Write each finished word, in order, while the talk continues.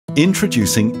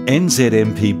Introducing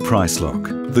NZMP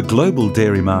PriceLock. The global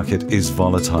dairy market is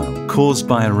volatile, caused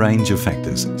by a range of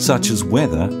factors, such as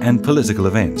weather and political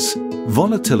events.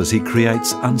 Volatility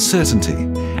creates uncertainty,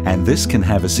 and this can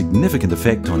have a significant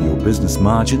effect on your business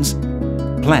margins,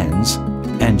 plans,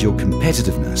 and your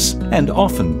competitiveness. And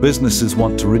often businesses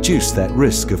want to reduce that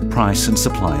risk of price and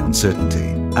supply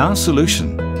uncertainty. Our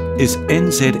solution is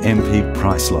NZMP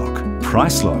PriceLock.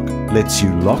 PriceLock lets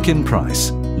you lock in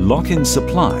price, lock in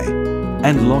supply,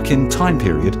 and lock in time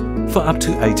period for up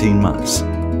to 18 months.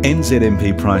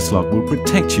 NZMP PriceLock will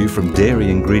protect you from dairy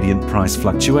ingredient price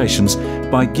fluctuations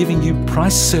by giving you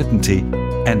price certainty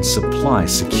and supply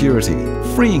security,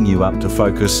 freeing you up to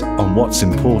focus on what's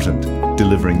important,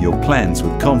 delivering your plans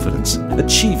with confidence,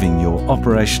 achieving your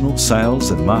operational,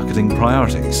 sales and marketing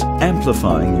priorities,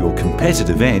 amplifying your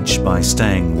competitive edge by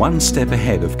staying one step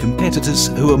ahead of competitors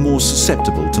who are more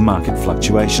susceptible to market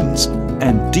fluctuations,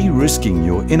 and de-risking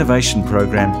your innovation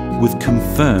program with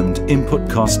confirmed input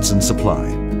costs and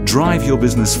supply. Drive your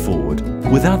business forward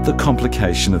without the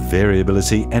complication of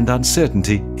variability and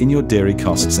uncertainty in your dairy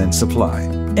costs and supply.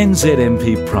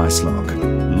 NZMP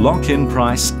PriceLock. Lock in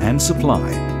price and supply.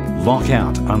 Lock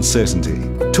out uncertainty.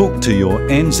 Talk to your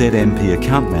NZMP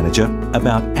account manager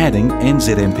about adding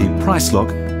NZMP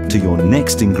PriceLock to your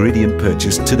next ingredient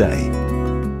purchase today.